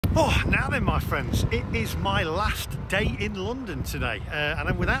Oh, now then, my friends, it is my last day in London today, and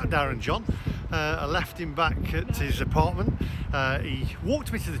I'm without Darren John. I left him back at his apartment. He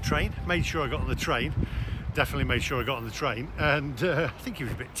walked me to the train, made sure I got on the train. Definitely made sure I got on the train, and I think he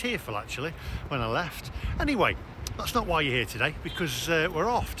was a bit tearful actually when I left. Anyway, that's not why you're here today, because we're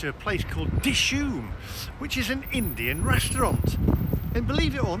off to a place called Dishoom, which is an Indian restaurant. And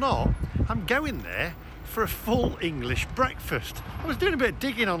believe it or not, I'm going there for a full English breakfast. I was doing a bit of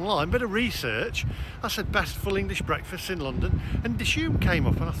digging online, a bit of research. I said best full English breakfast in London, and Dishoom came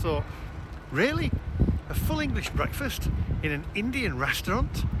up, and I thought, really? A full English breakfast in an Indian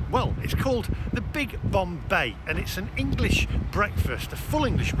restaurant? Well, it's called the Big Bombay, and it's an English breakfast, a full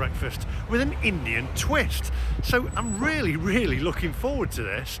English breakfast with an Indian twist. So I'm really looking forward to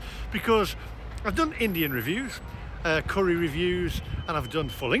this, because I've done Indian reviews, curry reviews, and I've done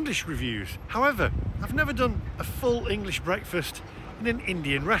full English reviews. However, I've never done a full English breakfast in an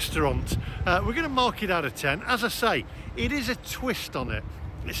Indian restaurant. We're going to mark it out of 10. As I say, it is a twist on it.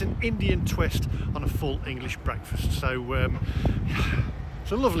 It's an Indian twist on a full English breakfast. So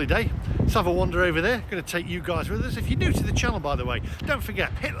it's a lovely day. Let's have a wander over there. Going to take you guys with us. If you're new to the channel, by the way, don't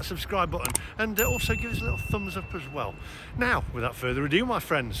forget, hit that subscribe button, and also give us a little thumbs up as well. Now, without further ado, my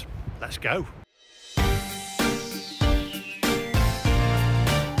friends, let's go.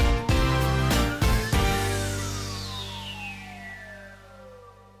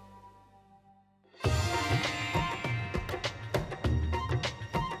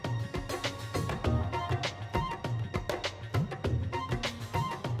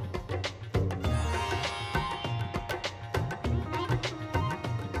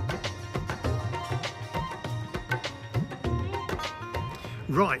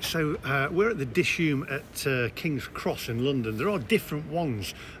 Right, so we're at the Dishoom at King's Cross in London. There are different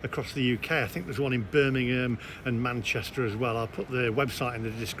ones across the UK. I think there's one in Birmingham and Manchester as well. I'll put the website in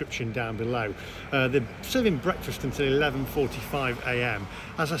the description down below. They're serving breakfast until 11:45 AM.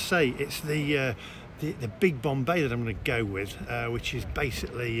 As I say, it's the Big Bombay that I'm going to go with, which is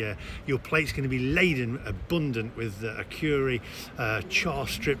basically your plate's going to be laden abundant with akuri,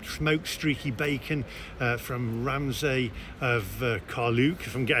 char-striped smoked streaky bacon from Ramsay of Carluke.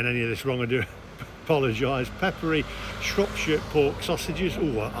 If I'm getting any of this wrong, I do apologise. Peppery Shropshire pork sausages.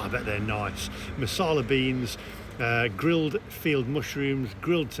 Oh, I bet they're nice. Masala beans, grilled field mushrooms,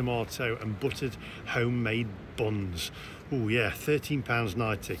 grilled tomato, and buttered homemade buns. Oh yeah,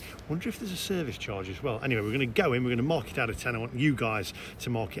 £13.90. Wonder if there's a service charge as well. Anyway, we're going to go in, we're going to mark it out of 10. I want you guys to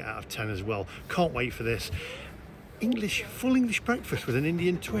mark it out of 10 as well. Can't wait for this. Full English breakfast with an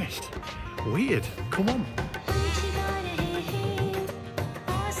Indian twist. Weird. Come on.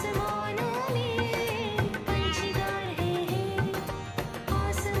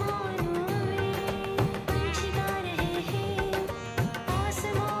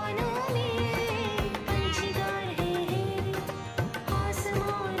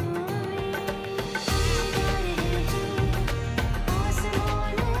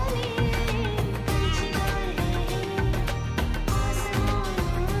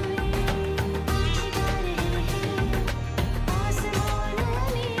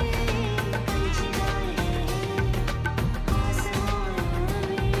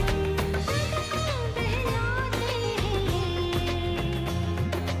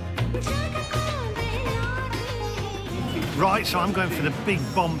 Right, so I'm going for the Big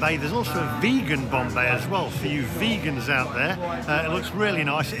Bombay. There's also a vegan Bombay as well for you vegans out there. It looks really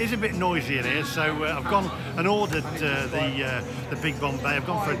nice. It is a bit noisy in here, so I've gone and ordered the Big Bombay. I've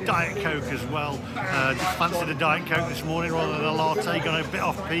gone for a Diet Coke as well. Just fancied a Diet Coke this morning rather than a latte. Gone a bit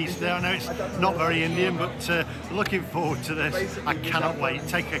off piece there. I know it's not very Indian, but looking forward to this. I cannot wait.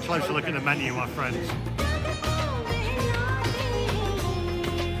 Take a closer look at the menu, my friends.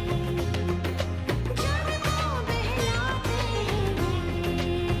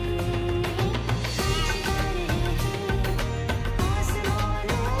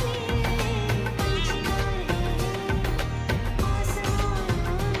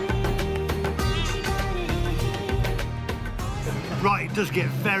 Right, it does get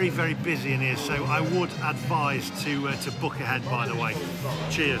very busy in here, so I would advise to book ahead, by the way.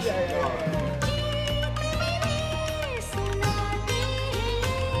 Cheers.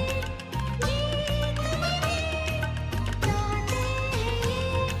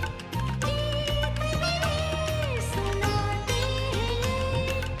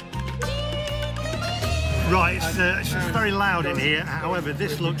 Right, it's very loud in here. However,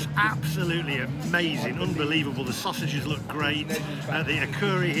 this looks absolutely amazing, unbelievable. The sausages look great. The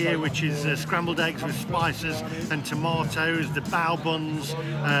akuri here, which is scrambled eggs with spices and tomatoes. The bao buns,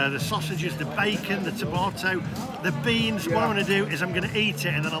 the sausages, the bacon, the tomato, the beans. What I'm going to do is I'm going to eat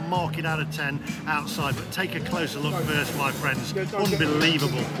it and then I'll mark it out of 10 outside. But take a closer look first, my friends.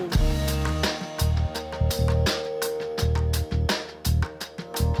 Unbelievable.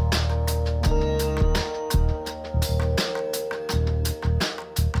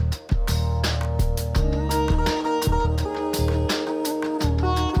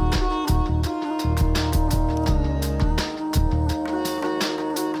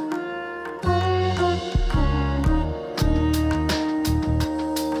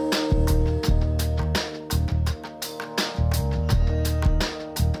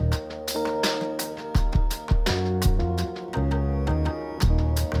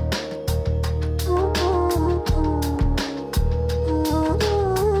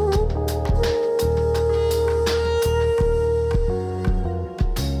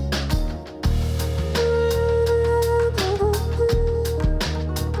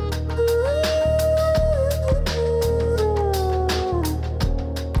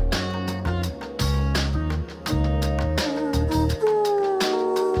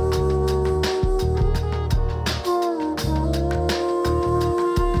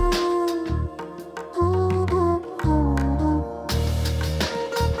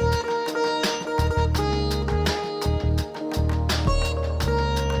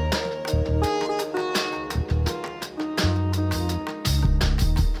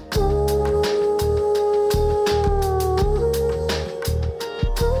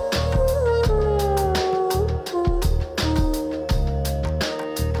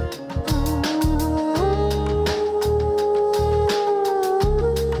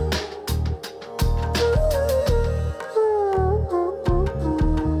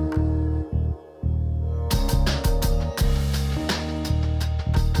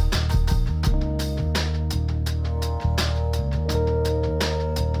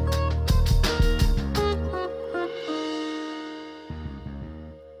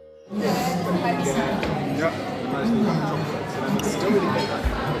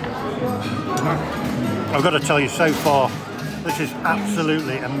 I've got to tell you, so far this is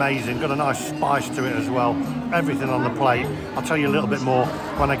absolutely amazing. Got a nice spice to it as well. Everything on the plate. I'll tell you a little bit more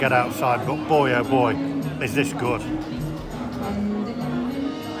when I get outside, but boy oh boy is this good.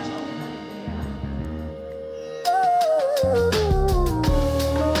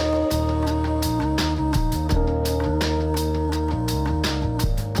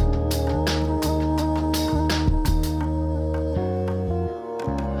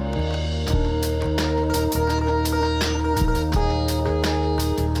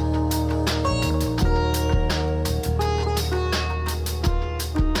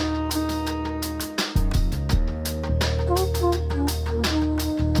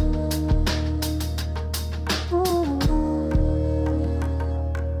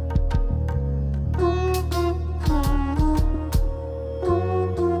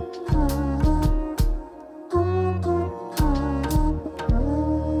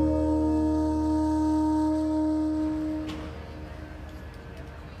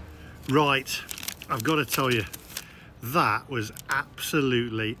 Right, I've got to tell you, that was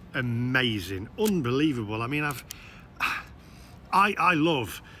absolutely amazing, unbelievable. I mean, I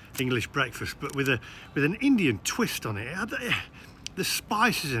love English breakfast, but with an Indian twist on it. It had the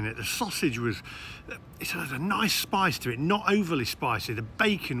spices in it. The sausage it had a nice spice to it, not overly spicy. The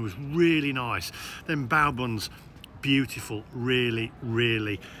bacon was really nice. Then bao buns, beautiful, really,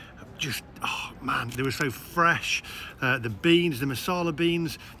 really. Just, oh man, they were so fresh. The beans, the masala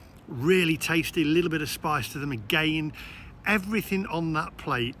beans, really tasty, a little bit of spice to them again. Everything on that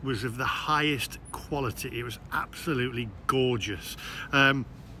plate was of the highest quality. It was absolutely gorgeous. I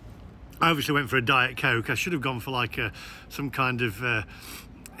obviously went for a Diet Coke. I should have gone for like some kind of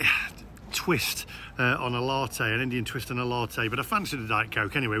twist on a latte, an Indian twist on a latte, but I fancied a Diet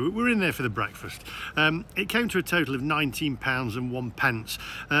Coke anyway. We're in there for the breakfast. It came to a total of £19.01.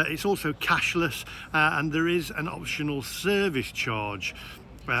 It's also cashless, and there is an optional service charge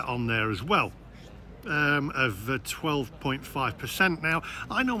on there as well, of 12.5%. Now,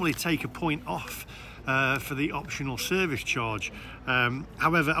 I normally take a point off for the optional service charge.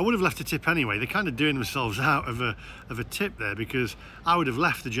 However, I would have left a tip anyway. They're kind of doing themselves out of a tip there, because I would have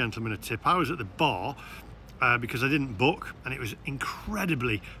left the gentleman a tip. I was at the bar because I didn't book, and it was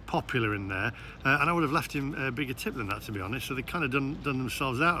incredibly popular in there, and I would have left him a bigger tip than that, to be honest. So they kind of done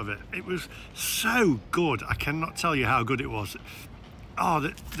themselves out of it. It was so good. I cannot tell you how good it was. Oh,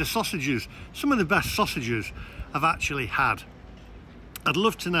 the sausages, some of the best sausages I've actually had. I'd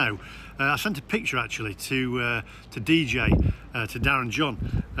love to know. I sent a picture actually to DJ, to Darren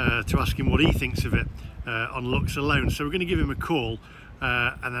John, to ask him what he thinks of it on looks alone. So we're going to give him a call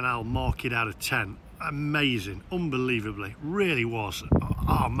and then I'll mark it out of 10. Amazing, unbelievably, really was.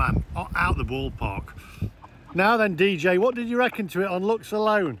 Oh man, out the ballpark. Now then, DJ, what did you reckon to it on looks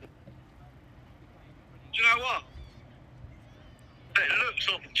alone? Do you know what? It looks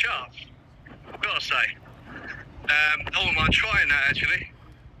off the charts, I've got to say. I wouldn't mind trying that actually,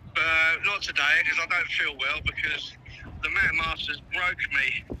 but not today because I don't feel well because the MacMaster's broke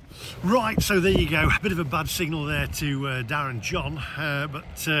me. Right, so there you go, a bit of a bad signal there to Darren John,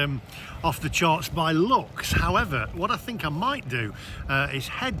 but off the charts by looks. However, what I think I might do is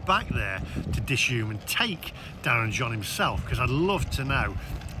head back there to Dishoom and take Darren John himself, because I'd love to know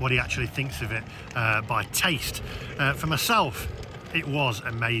what he actually thinks of it by taste. For myself, it was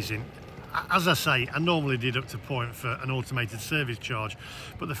amazing. As I say, I normally deduct a point for an automated service charge,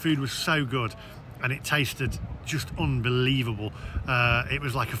 but the food was so good and it tasted just unbelievable. It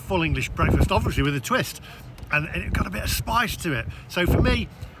was like a full English breakfast, obviously with a twist, and it got a bit of spice to it. So for me,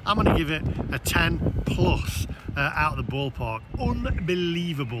 I'm going to give it a 10 plus out of the ballpark.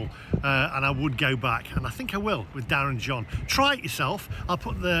 Unbelievable. And I would go back, and I think I will, with Darren John. Try it yourself. I'll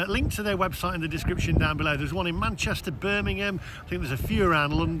put the link to their website in the description down below. There's one in Manchester, Birmingham. I think there's a few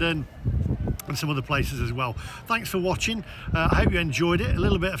around London and some other places as well. Thanks for watching. I hope you enjoyed it. A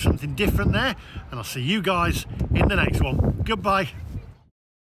little bit of something different there, and I'll see you guys in the next one. Goodbye.